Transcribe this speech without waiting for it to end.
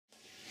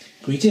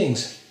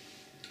Greetings.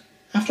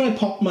 After I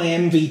popped my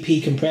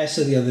MVP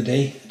compressor the other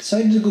day, I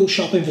decided to go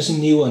shopping for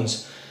some new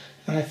ones,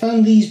 and I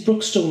found these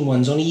Brookstone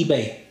ones on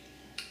eBay.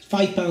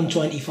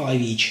 £5.25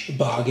 each, a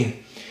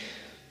bargain.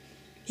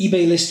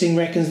 eBay listing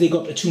reckons they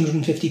go up to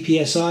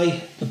 250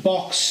 psi. The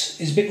box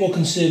is a bit more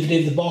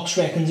conservative. The box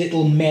reckons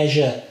it'll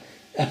measure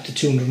up to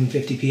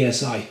 250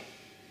 psi.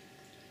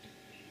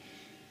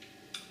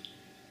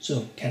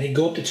 So, can it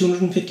go up to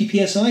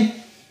 250 psi?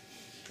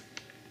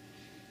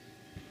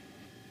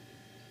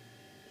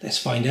 Let's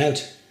find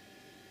out.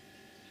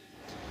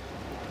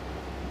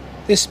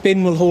 This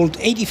bin will hold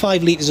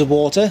 85 litres of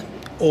water,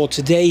 or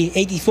today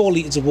 84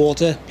 litres of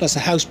water plus a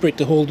house brick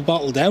to hold the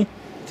bottle down.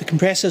 The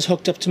compressor is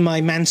hooked up to my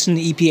Manson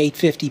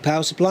EP850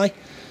 power supply.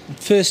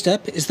 First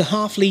up is the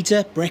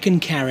half-litre Brecon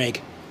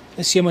Carrig.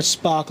 Let's see how much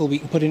sparkle we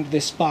can put into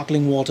this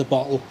sparkling water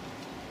bottle.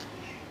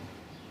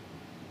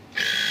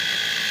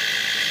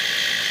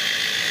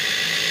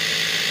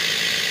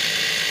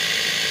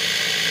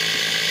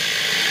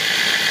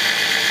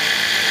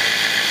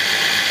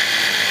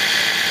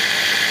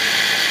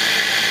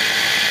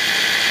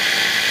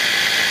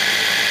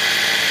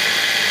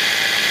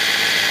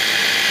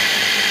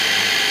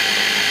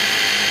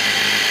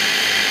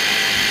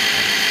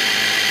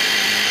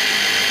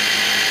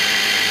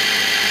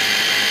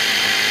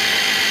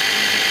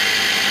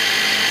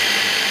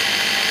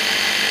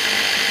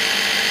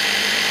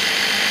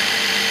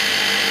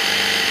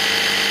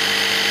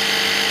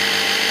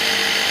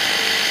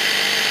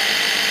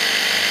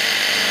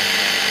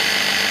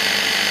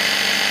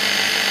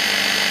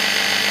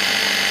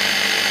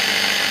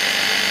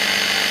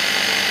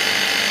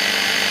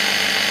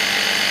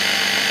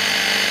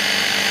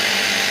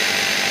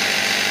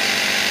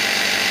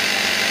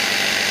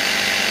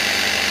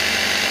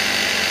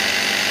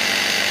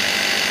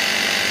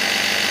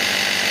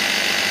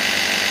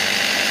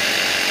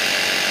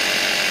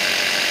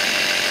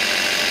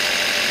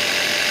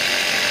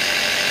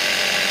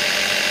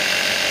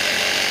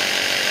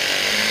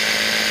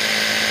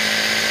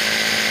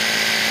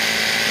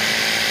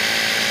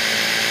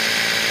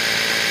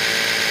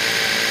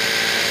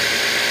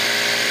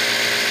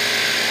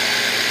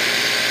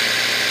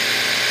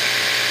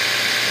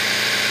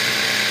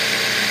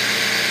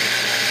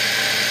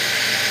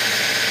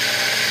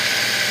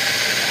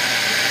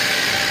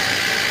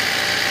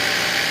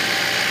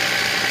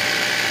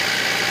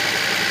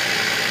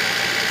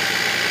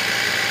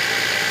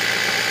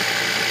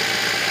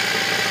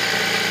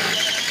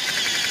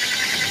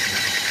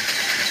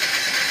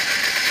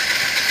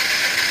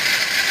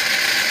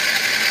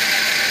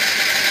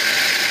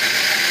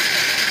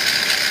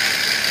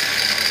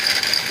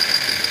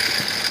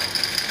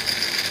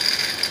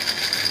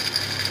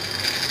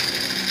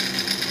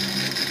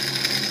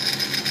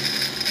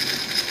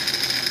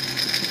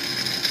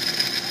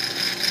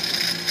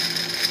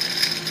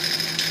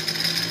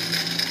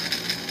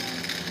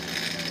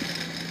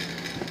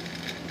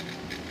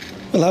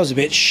 Well, that was a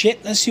bit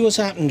shit. Let's see what's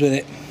happened with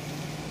it.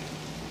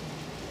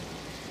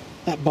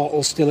 That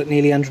bottle's still at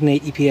nearly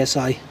 180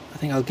 psi. I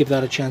think I'll give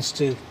that a chance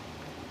to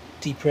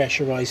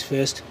depressurise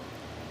first.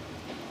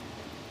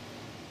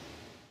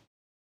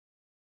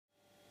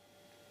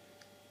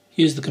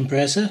 Here's the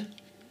compressor.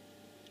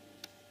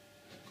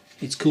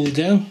 It's cooled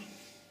down.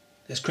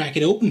 Let's crack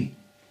it open.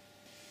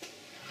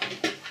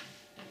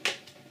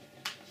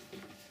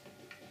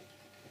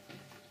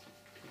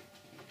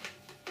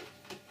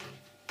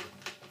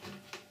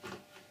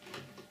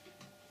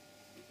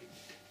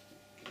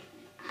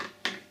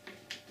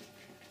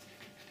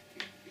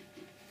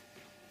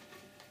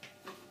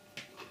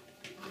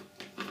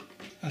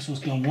 That's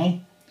what's gone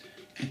wrong.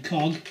 The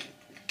cog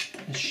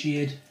has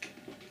sheared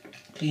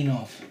clean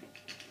off.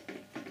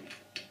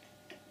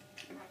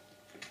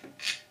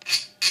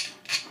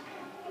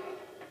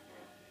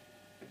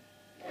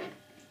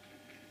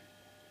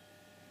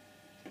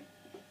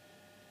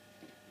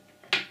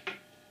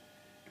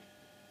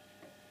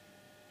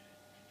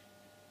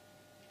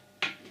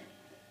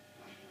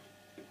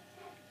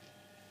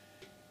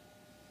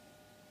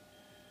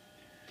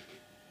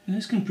 Now,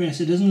 this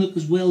compressor doesn't look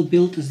as well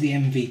built as the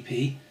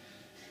MVP.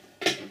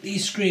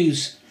 These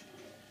screws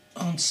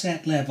aren't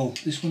set level.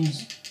 This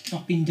one's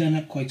not been done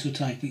up quite so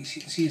tightly.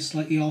 You can see it's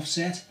slightly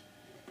offset.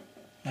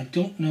 I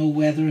don't know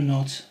whether or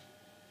not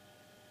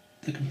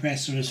the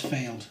compressor has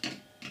failed.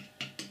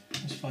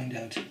 Let's find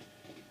out.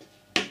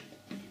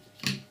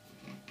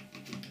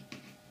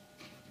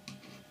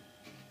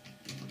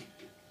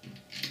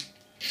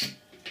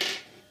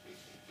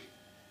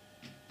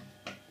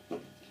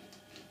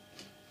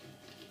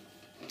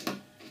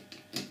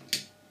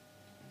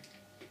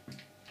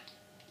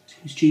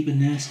 Seems cheap and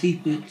nasty,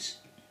 but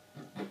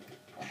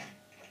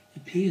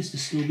appears to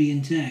still be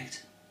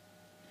intact.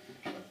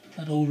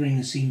 That O-ring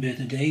has seen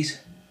better days.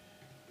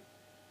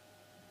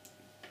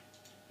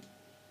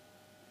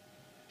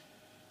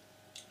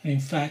 And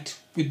in fact,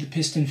 with the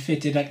piston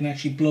fitted, I can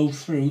actually blow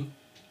through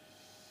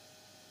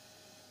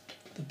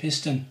the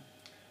piston,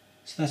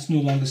 so that's no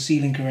longer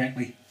sealing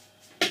correctly.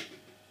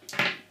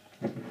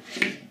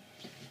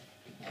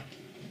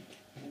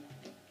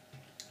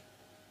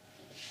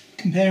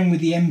 Comparing with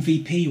the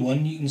MVP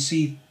one, you can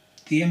see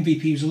the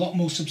MVP was a lot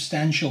more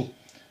substantial.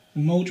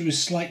 The motor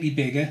is slightly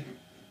bigger.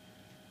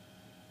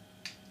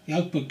 The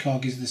output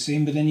cog is the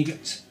same, but then you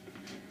get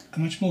a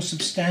much more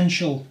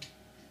substantial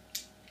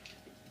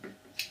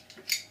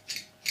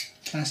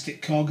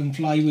plastic cog and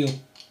flywheel.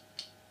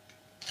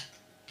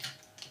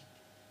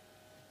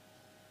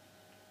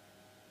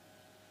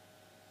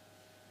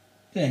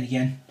 Then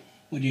again,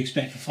 what do you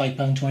expect for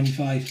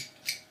 £5.25?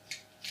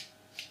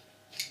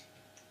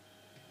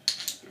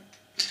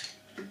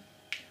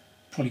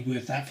 Probably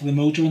worth that for the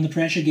motor and the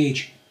pressure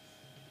gauge.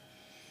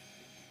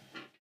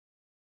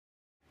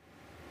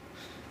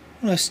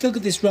 Well, I've still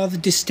got this rather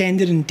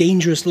distended and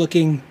dangerous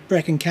looking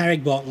Breck &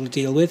 Carrick bottle to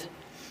deal with.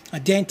 I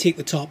daren't take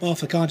the top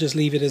off, I can't just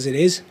leave it as it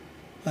is.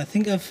 I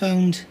think I've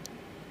found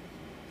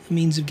a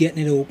means of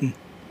getting it open,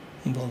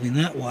 involving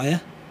that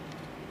wire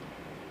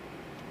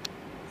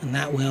and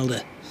that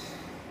welder.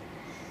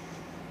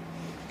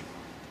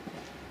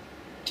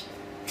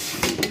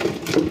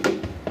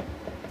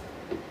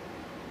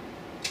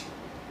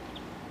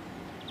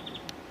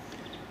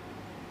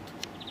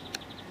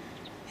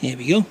 Here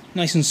we go,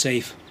 nice and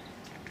safe.